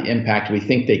technologies have the impact we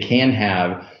think they can have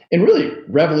in really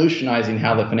revolutionizing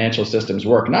how the financial systems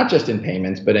work, not just in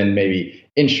payments, but in maybe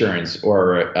insurance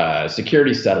or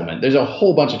security settlement. There's a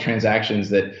whole bunch of transactions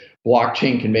that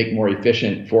blockchain can make more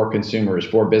efficient for consumers,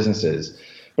 for businesses.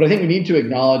 But I think we need to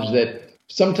acknowledge that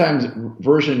sometimes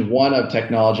version 1 of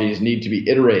technologies need to be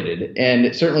iterated,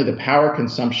 and certainly the power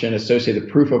consumption associated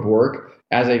with proof of work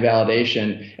as a validation.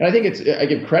 And I think I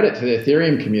give credit to the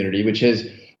Ethereum community, which has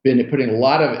been putting a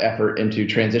lot of effort into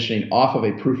transitioning off of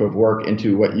a proof of work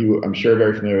into what you, I'm sure, are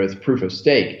very familiar with, proof of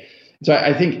stake. So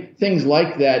I think things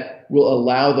like that will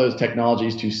allow those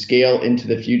technologies to scale into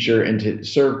the future and to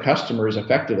serve customers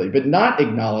effectively, but not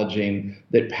acknowledging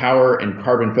that power and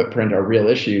carbon footprint are real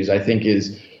issues, I think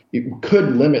it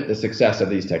could limit the success of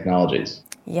these technologies.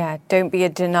 Yeah, don't be a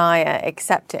denier,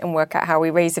 accept it and work out how we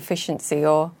raise efficiency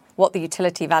or what the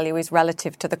utility value is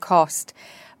relative to the cost.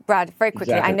 Brad, very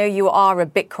quickly, exactly. I know you are a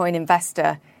Bitcoin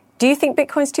investor. Do you think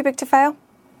Bitcoin's too big to fail?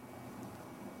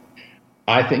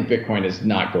 I think Bitcoin is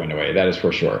not going away, that is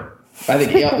for sure. I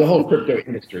think the whole crypto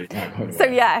industry is not going away. So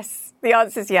yes, the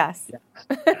answer is yes.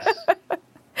 Yes.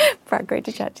 Brad, great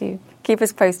to chat to you. Keep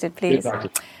us posted, please. Good to talk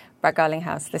to you. Brad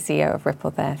Garlinghouse, the CEO of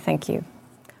Ripple there. Thank you.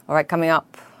 All right, coming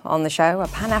up on the show, a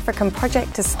Pan-African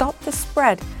project to stop the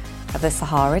spread of the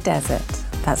Sahara Desert.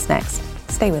 That's next.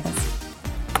 Stay with us.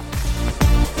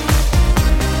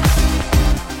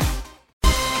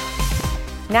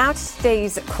 Now to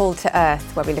today's Call to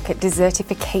Earth, where we look at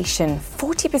desertification.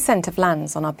 40% of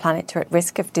lands on our planet are at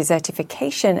risk of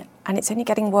desertification, and it's only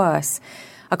getting worse.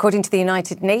 According to the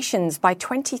United Nations, by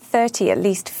 2030, at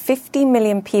least 50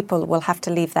 million people will have to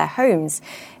leave their homes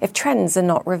if trends are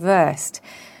not reversed.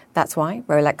 That's why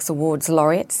Rolex Awards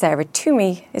laureate Sarah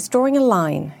Toomey is drawing a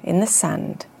line in the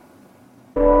sand.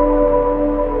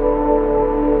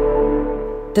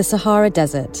 The Sahara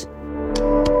Desert.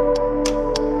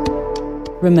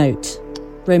 Remote.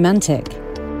 Romantic.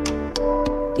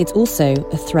 It's also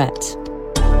a threat.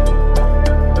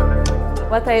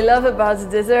 What I love about the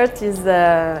desert is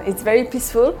it's very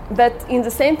peaceful, but in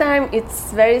the same time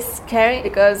it's very scary,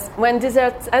 because when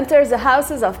desert enters the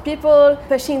houses of people,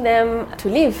 pushing them to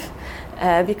leave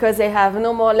because they have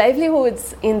no more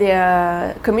livelihoods in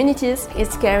their communities,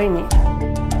 it's scaring me.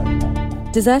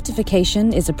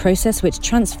 Desertification is a process which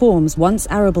transforms once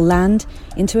arable land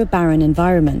into a barren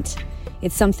environment.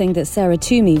 It's something that Sarah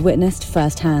Toomey witnessed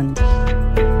firsthand.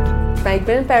 My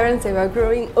grandparents, they were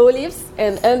growing olives,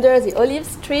 and under the olive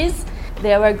trees,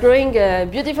 they were growing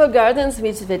beautiful gardens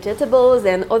with vegetables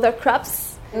and other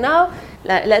crops. Now,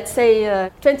 let's say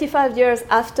 25 years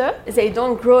after, they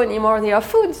don't grow anymore their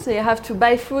food, so they have to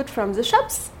buy food from the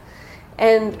shops.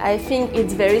 And I think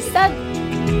it's very sad.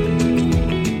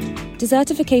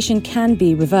 Desertification can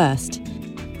be reversed.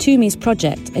 Toomey's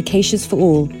project, Acacias for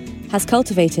All, has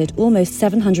cultivated almost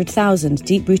 700,000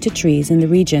 deep-rooted trees in the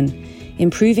region,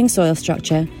 improving soil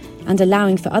structure and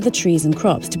allowing for other trees and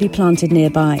crops to be planted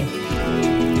nearby.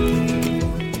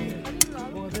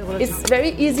 It's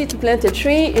very easy to plant a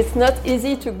tree, it's not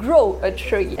easy to grow a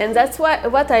tree. And that's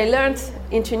what I learned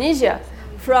in Tunisia,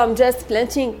 from just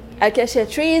planting acacia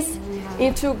trees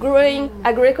into growing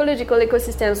agroecological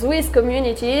ecosystems with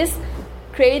communities,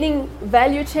 creating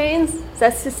value chains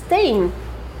that sustain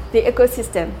the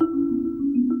ecosystem.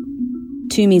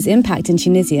 Toomey's impact in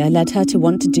Tunisia led her to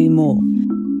want to do more.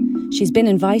 She's been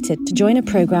invited to join a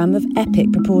program of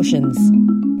epic proportions.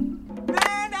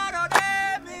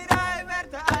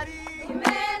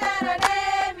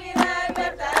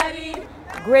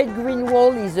 Great Green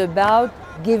Wall is about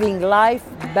giving life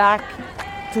back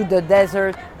to the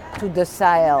desert, to the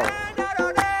Sahel.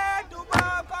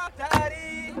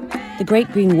 The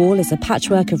Great Green Wall is a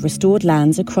patchwork of restored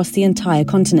lands across the entire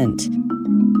continent.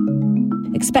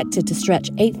 Expected to stretch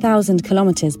 8,000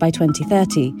 kilometres by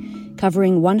 2030,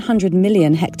 covering 100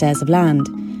 million hectares of land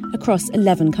across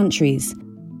 11 countries.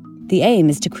 The aim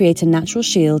is to create a natural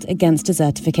shield against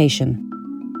desertification.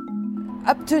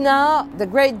 Up to now, the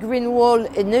Great Green Wall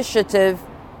initiative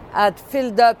had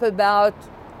filled up about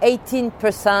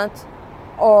 18%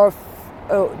 or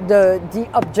the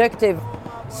objective.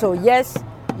 So yes,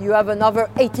 you have another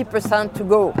 80% to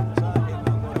go.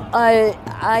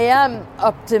 I am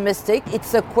optimistic.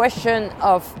 It's a question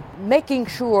of making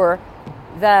sure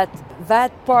that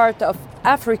part of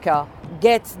Africa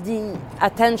gets the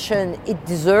attention it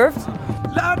deserves.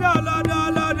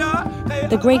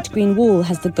 The Great Green Wall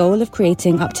has the goal of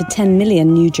creating up to 10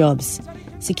 million new jobs,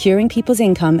 securing people's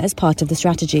income as part of the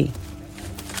strategy.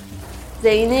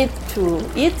 They need to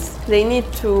eat, they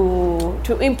need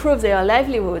to improve their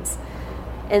livelihoods,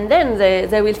 and then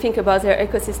they will think about their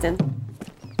ecosystem.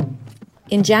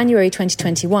 In January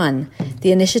 2021,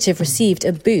 the initiative received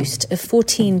a boost of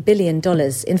 $14 billion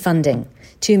in funding.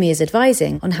 Toomey is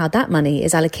advising on how that money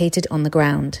is allocated on the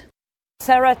ground.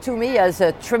 Sarah Toomey has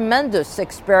a tremendous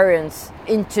experience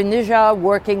in Tunisia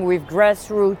working with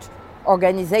grassroots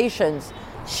organizations.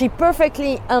 She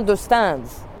perfectly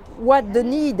understands what the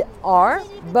needs are,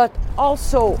 but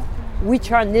also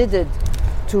which are needed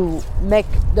to make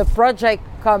the project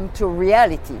come to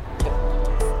reality.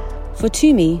 For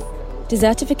Toomey,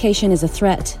 desertification is a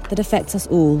threat that affects us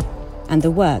all, and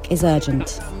the work is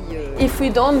urgent. If we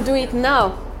don't do it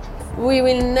now, we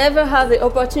will never have the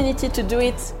opportunity to do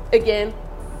it again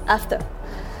after.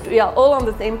 We are all on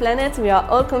the same planet, we are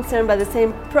all concerned by the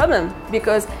same problem,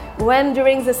 because when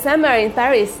during the summer in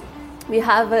Paris we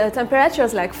have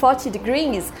temperatures like 40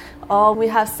 degrees, or we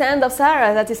have sand of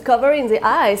Sahara that is covering the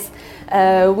ice,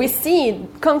 we see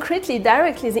concretely,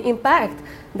 directly the impact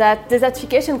that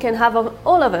desertification can have on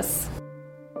all of us.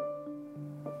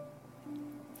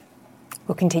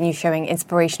 We'll continue showing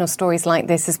inspirational stories like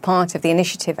this as part of the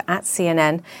initiative at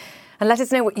CNN. And let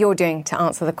us know what you're doing to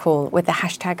answer the call with the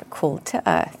hashtag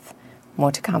 #CallToEarth.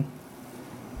 More to come.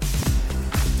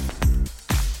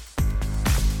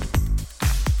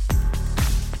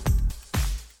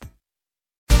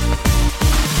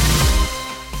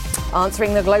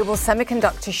 Answering the global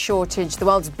semiconductor shortage, the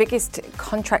world's biggest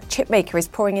contract chip maker is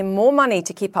pouring in more money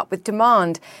to keep up with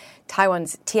demand.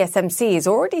 Taiwan's TSMC has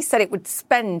already said it would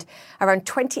spend around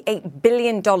 $28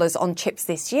 billion on chips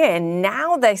this year. And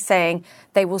now they're saying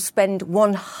they will spend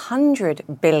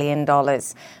 $100 billion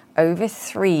over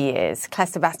 3 years. Claire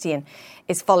Sebastian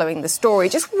is following the story.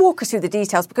 Just walk us through the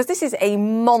details, because this is a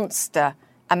monster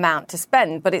amount to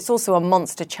spend, but it's also a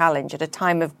monster challenge at a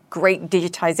time of great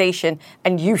digitization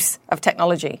and use of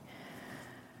technology.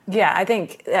 Yeah, I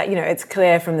think, it's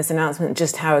clear from this announcement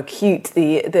just how acute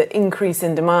the increase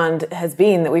in demand has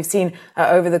been that we've seen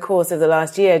over the course of the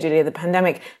last year. Julia, the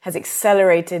pandemic has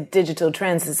accelerated digital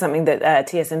trends. This is something that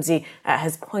TSMC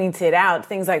has pointed out.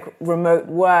 Things like remote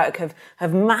work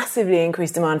have massively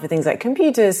increased demand for things like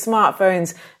computers,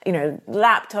 smartphones,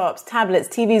 laptops, tablets,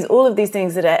 TVs, all of these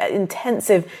things that are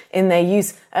intensive in their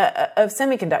use of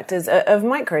semiconductors, of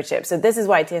microchips. So this is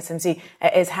why TSMC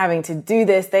is having to do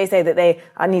this. They say that they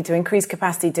need to increase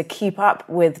capacity to keep up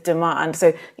with demand.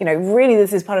 So, really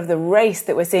this is part of the race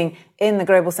that we're seeing in the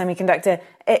global semiconductor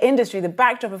industry. The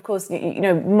backdrop, of course,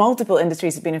 multiple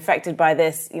industries have been affected by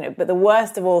this, but the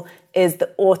worst of all is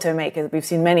the automakers. We've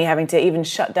seen many having to even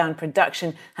shut down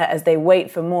production as they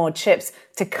wait for more chips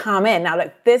to come in. Now,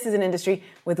 look, this is an industry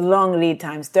with long lead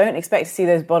times. Don't expect to see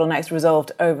those bottlenecks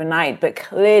resolved overnight, but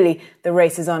clearly the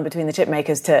race is on between the chip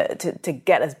makers to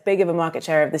get as big of a market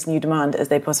share of this new demand as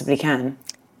they possibly can.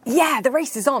 Yeah, the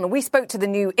race is on. We spoke to the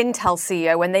new Intel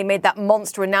CEO when they made that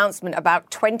monster announcement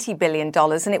about $20 billion.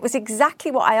 And it was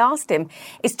exactly what I asked him.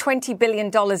 Is $20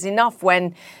 billion enough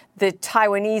when the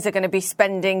Taiwanese are going to be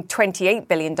spending $28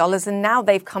 billion? And now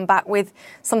they've come back with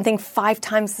something 5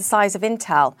 times the size of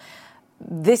Intel.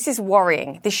 This is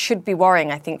worrying. This should be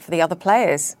worrying, I think, for the other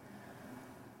players.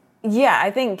 Yeah, I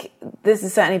think this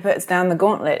certainly puts down the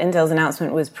gauntlet. Intel's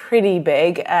announcement was pretty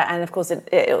big, and of course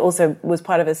it also was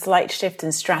part of a slight shift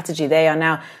in strategy. They are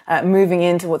now moving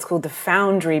into what's called the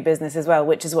foundry business as well,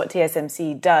 which is what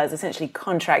TSMC does, essentially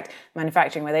contract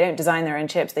manufacturing, where they don't design their own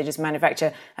chips, they just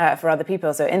manufacture for other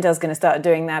people. So Intel's going to start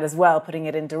doing that as well, putting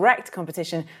it in direct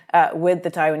competition with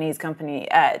the Taiwanese company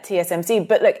TSMC.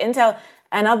 But look, Intel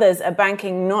and others are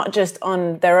banking not just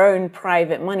on their own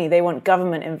private money. They want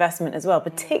government investment as well,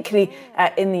 particularly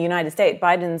in the United States.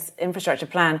 Biden's infrastructure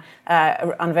plan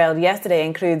unveiled yesterday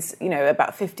includes,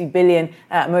 about $50 billion,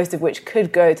 most of which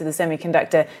could go to the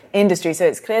semiconductor industry. So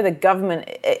it's clear the government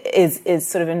is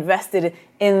sort of invested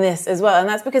in this as well. And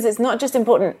that's because it's not just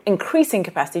important increasing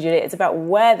capacity, Julia, it's about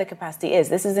where the capacity is.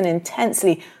 This is an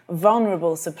intensely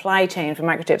vulnerable supply chain for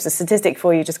microchips. A statistic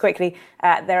for you just quickly,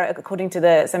 according to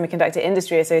the Semiconductor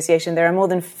Industry Association, there are more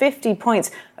than 50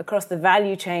 points across the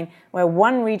value chain where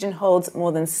one region holds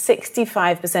more than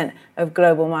 65% of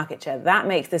global market share. That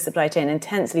makes this supply chain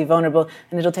intensely vulnerable,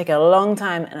 and it'll take a long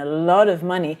time and a lot of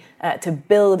money to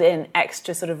build in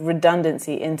extra sort of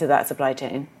redundancy into that supply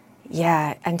chain.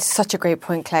 Yeah, and such a great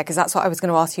point, Claire, because that's what I was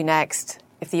going to ask you next.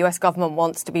 If the US government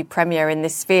wants to be premier in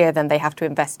this sphere, then they have to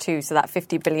invest too. So that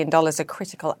 $50 billion is a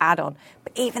critical add-on.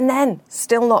 But even then,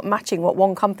 still not matching what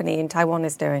one company in Taiwan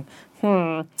is doing.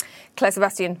 Claire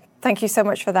Sebastian, thank you so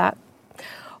much for that.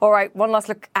 All right, one last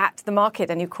look at the market.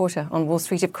 A new quarter on Wall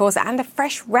Street, of course, and a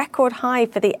fresh record high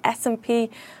for the S&P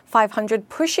 500,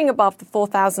 pushing above the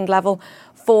 4,000 level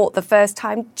for the first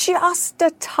time, just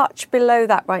a touch below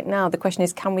that right now. The question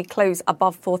is, can we close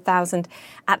above 4,000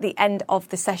 at the end of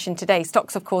the session today?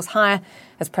 Stocks, of course, higher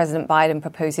as President Biden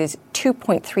proposes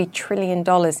 $2.3 trillion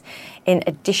in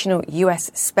additional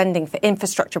U.S. spending for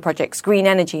infrastructure projects, green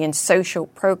energy and social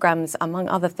programs, among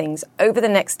other things, over the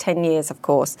next 10 years, of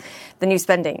course. The new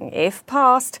spending, if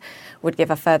passed, would give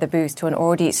a further boost to an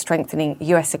already strengthening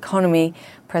U.S. economy.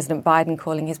 President Biden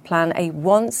calling his plan a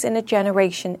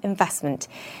once-in-a-generation investment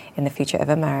in the future of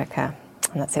America.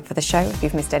 And that's it for the show. If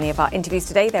you've missed any of our interviews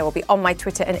today, they will be on my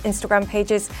Twitter and Instagram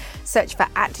pages. Search for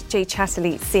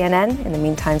 @JChatterleyCNN. In the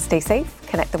meantime, stay safe.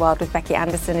 Connect the World with Becky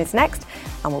Anderson is next,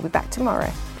 and we'll be back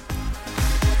tomorrow.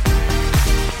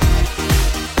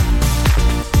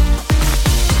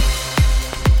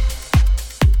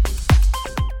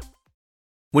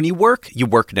 When you work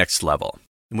next level.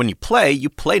 And when you play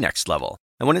next level.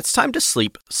 And when it's time to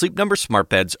sleep, Sleep Number smart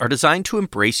beds are designed to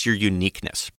embrace your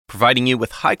uniqueness, providing you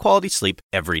with high-quality sleep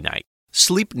every night.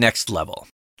 Sleep next level.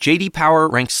 J.D. Power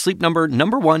ranks Sleep Number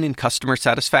 #1 in customer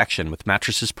satisfaction with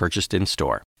mattresses purchased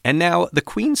in-store. And now, the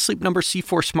Queen Sleep Number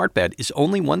C4 smart bed is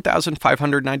only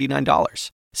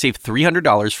 $1,599. Save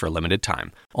 $300 for a limited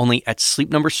time, only at Sleep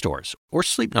Number stores or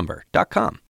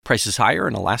sleepnumber.com. Prices higher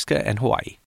in Alaska and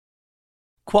Hawaii.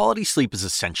 Quality sleep is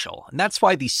essential, and that's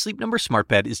why the Sleep Number smart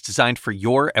bed is designed for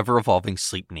your ever-evolving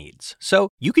sleep needs. So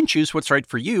you can choose what's right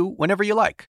for you whenever you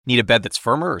like. Need a bed that's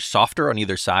firmer or softer on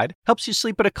either side? Helps you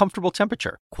sleep at a comfortable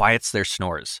temperature. Quiets their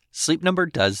snores. Sleep Number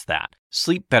does that.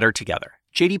 Sleep better together.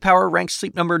 J.D. Power ranks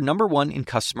Sleep Number #1 in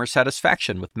customer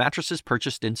satisfaction with mattresses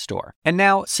purchased in-store. And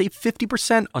now, save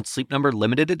 50% on Sleep Number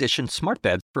limited edition smart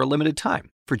beds for a limited time.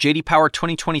 For J.D. Power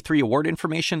 2023 award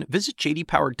information, visit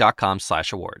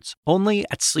jdpower.com/awards. Only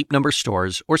at Sleep Number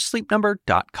stores or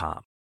sleepnumber.com.